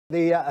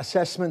The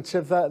assessment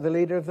of the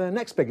leader of the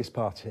next biggest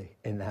party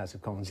in the House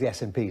of Commons, the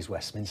SNP's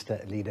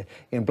Westminster leader,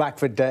 Ian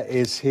Blackford,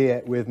 is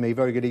here with me.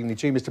 Very good evening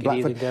to you, Mr.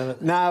 Blackford. Good evening,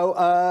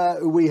 now,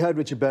 we heard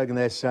Richard Bergen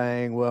there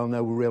saying, well,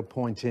 no real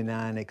point in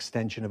an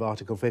extension of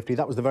Article 50.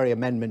 That was the very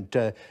amendment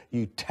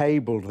you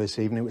tabled this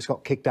evening, which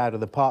got kicked out of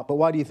the park. But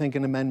why do you think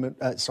an amendment,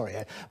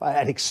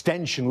 an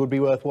extension would be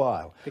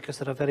worthwhile? Because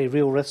there are very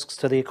real risks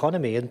to the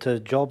economy and to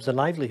jobs and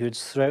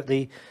livelihoods throughout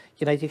the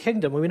United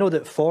Kingdom. We know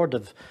that Ford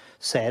have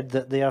said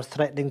that they are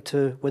threatening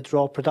to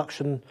withdraw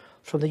production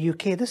from the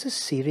UK. This is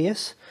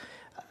serious.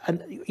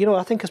 And, you know,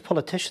 I think as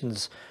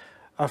politicians,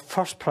 our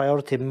first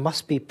priority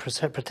must be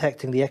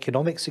protecting the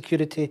economic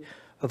security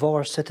of all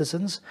our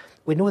citizens.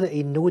 We know that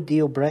a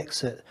no-deal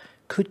Brexit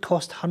could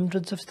cost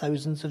hundreds of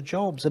thousands of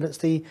jobs, and it's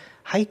the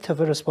height of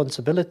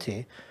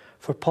irresponsibility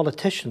for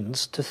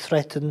politicians to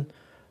threaten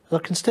their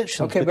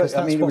constituents. OK, but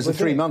I mean, it was a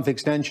 3-month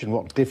extension.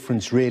 What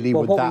difference really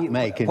would that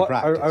make in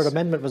practice? Our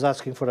amendment was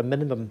asking for a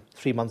minimum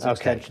 3-month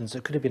extension, so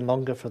it could have been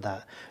longer for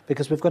that,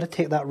 because we've got to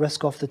take that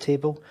risk off the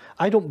table.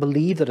 I don't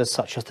believe there is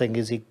such a thing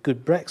as a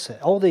good Brexit.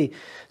 All the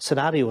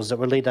scenarios that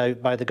were laid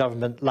out by the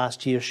government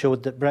last year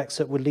showed that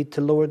Brexit would lead to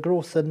lower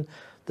growth than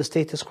the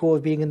status quo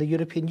of being in the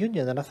European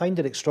Union, and I find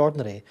it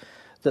extraordinary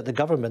that the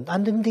government,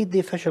 and indeed the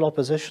official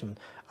opposition,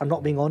 are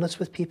not being honest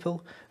with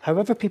people.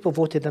 However people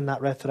voted in that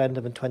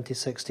referendum in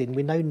 2016,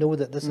 we now know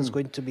that this is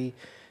going to be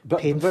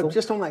painful. But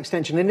just on that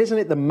extension, and isn't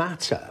it the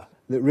matter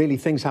that really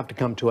things have to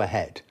come to a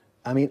head?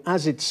 I mean,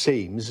 as it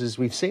seems, as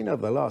we've seen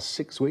over the last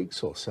 6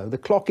 weeks or so, the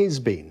clock is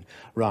being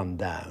run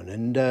down.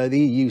 And the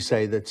EU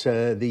say that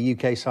the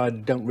UK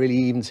side don't really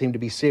even seem to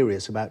be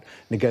serious about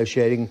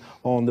negotiating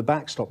on the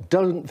backstop.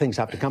 Don't things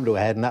have to come to a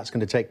head, and that's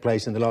going to take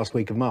place in the last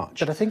week of March?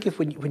 But I think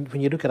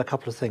when you look at a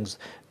couple of things,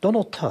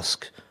 Donald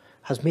Tusk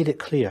has made it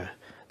clear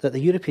that the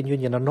European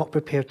Union are not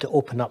prepared to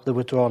open up the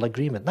withdrawal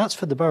agreement. That's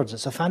for the birds.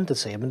 It's a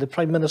fantasy. I mean, the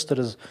Prime Minister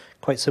is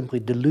quite simply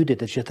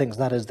deluded if she thinks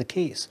that is the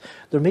case.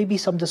 There may be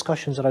some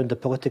discussions around the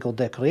political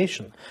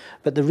declaration,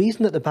 but the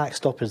reason that the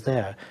backstop is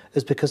there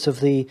is because of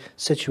the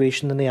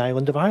situation in the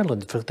island of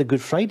Ireland, for the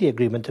Good Friday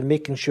Agreement, and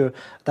making sure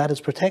that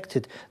is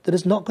protected. There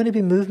is not going to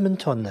be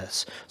movement on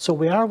this. So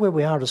we are where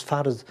we are as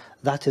far as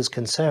that is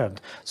concerned.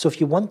 So if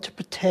you want to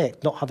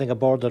protect not having a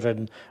border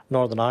in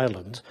Northern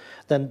Ireland,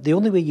 then the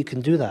only way you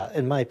can do that,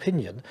 in my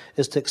opinion,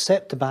 is to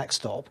accept the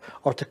backstop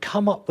or to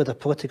come up with a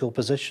political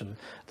position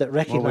that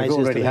recognises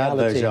the reality. We've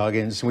already had those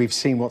arguments, and we've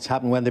seen what's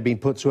happened when they've been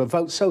put to a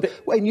vote. So,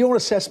 in your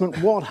assessment,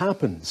 what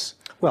happens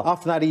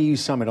after that EU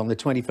summit on the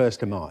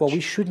 21st of March? Well, we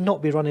should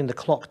not be running the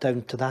clock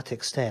down to that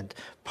extent.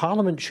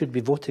 Parliament should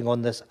be voting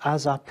on this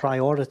as a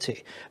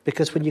priority,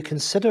 because when you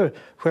consider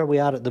where we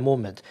are at the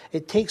moment,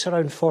 it takes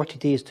around 40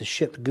 days to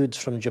ship goods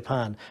from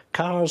Japan,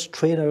 cars,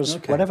 trailers,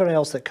 whatever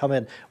else that come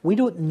in. We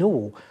don't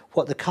know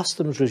what the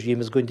customs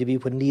regime is going to be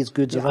when these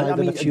goods arrive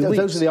in a few weeks.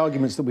 Those are the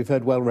arguments that we've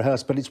heard well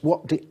rehearsed, but it's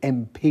what do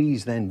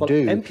MPs then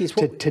do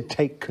to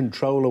take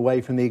control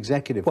away from the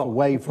executive,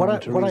 away from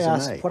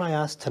Theresa May? What I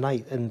asked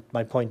tonight in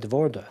my point of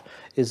order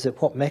is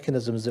that what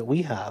mechanisms that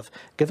we have,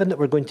 given that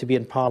we're going to be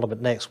in Parliament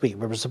next week,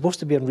 where we're supposed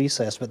to be in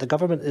recess, but the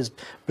government is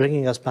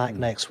bringing us back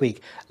next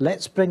week,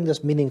 let's bring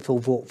this meaningful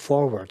vote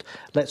forward.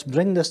 Let's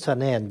bring this to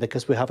an end,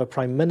 because we have a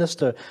Prime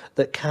Minister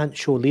that can't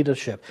show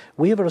leadership.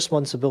 We have a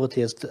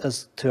responsibility as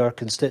to our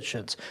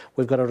constituents.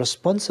 We've got a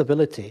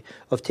responsibility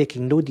of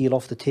taking no deal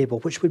off the table,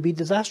 which would be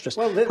disastrous.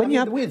 Well,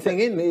 the weird thing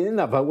in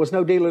that vote was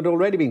no deal had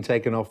already been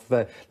taken off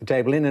the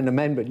table in an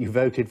amendment you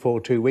voted for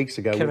 2 weeks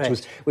ago,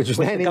 which was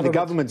then in the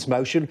government's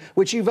motion,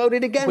 which you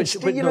voted against.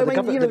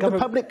 The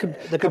public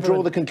could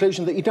draw the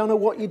conclusion that you don't know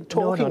what you're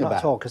talking about. No, not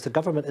at all, because the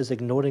government is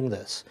ignoring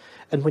this.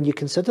 And when you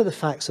consider the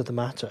facts of the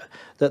matter,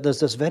 that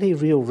there's this very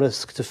real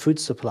risk to food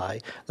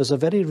supply, there's a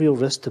very real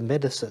risk to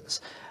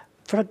medicines,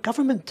 for a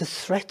government to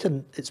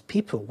threaten its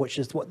people, which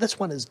is what this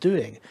one is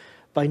doing,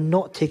 by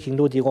not taking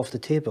no deal off the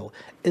table,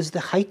 is the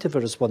height of a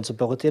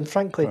responsibility. And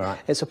frankly,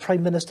 it's a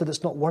Prime Minister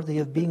that's not worthy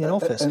of being in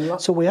office.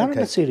 So we are in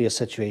a serious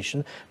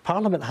situation.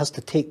 Parliament has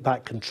to take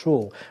back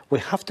control. We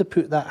have to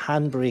put that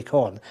handbrake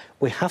on.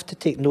 We have to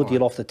take no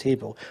deal off the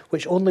table,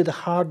 which only the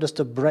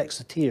hardest of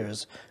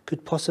Brexiteers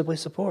could possibly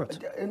support.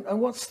 And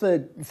what's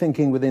the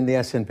thinking within the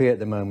SNP at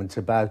the moment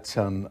about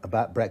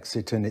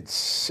Brexit and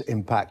its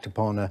impact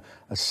upon a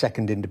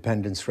second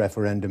independence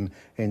referendum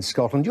in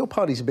Scotland? Your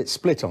party's a bit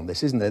split on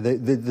this, isn't there?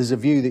 There's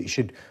a view that you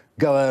should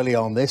go early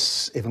on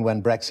this, if and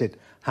when Brexit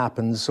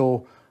happens,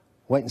 or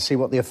wait and see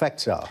what the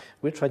effects are.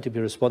 We're trying to be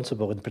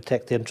responsible and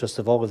protect the interests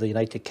of all of the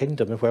United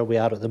Kingdom and where we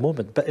are at the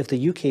moment. But if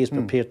the UK is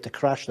prepared to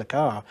crash the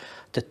car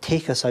to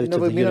take us out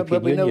of the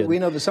European Union... We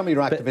know that some of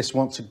your activists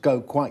want to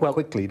go quite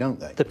quickly, don't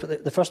they?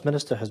 The First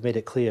Minister has made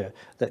it clear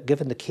that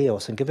given the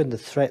chaos and given the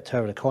threat to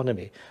our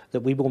economy, that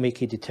we will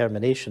make a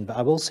determination. But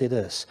I will say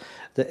this,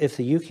 that if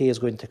the UK is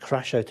going to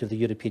crash out of the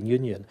European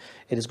Union,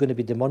 it is going to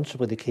be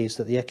demonstrably the case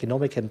that the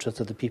economic interests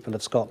of the people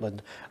of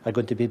Scotland are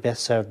going to be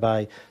best served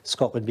by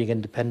Scotland being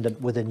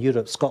independent within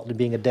Europe, Scotland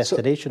being a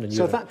destination in Europe.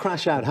 So if that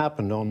crash out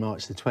happened on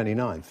March the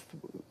 29th,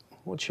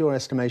 what's your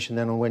estimation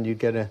then on when you'd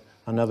get a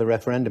another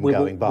referendum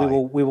going by.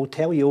 We will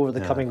tell you over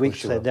the coming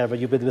weeks, Dermot.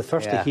 You'll be the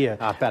first to hear.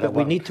 But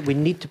we need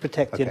to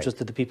protect the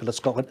interest of the people of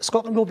Scotland.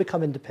 Scotland will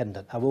become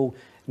independent. I will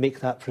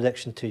make that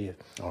prediction to you.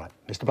 All right.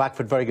 Mr.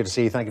 Blackford, very good to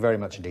see you. Thank you very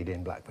much indeed,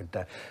 Ian Blackford,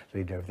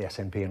 leader of the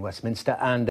SNP in Westminster. And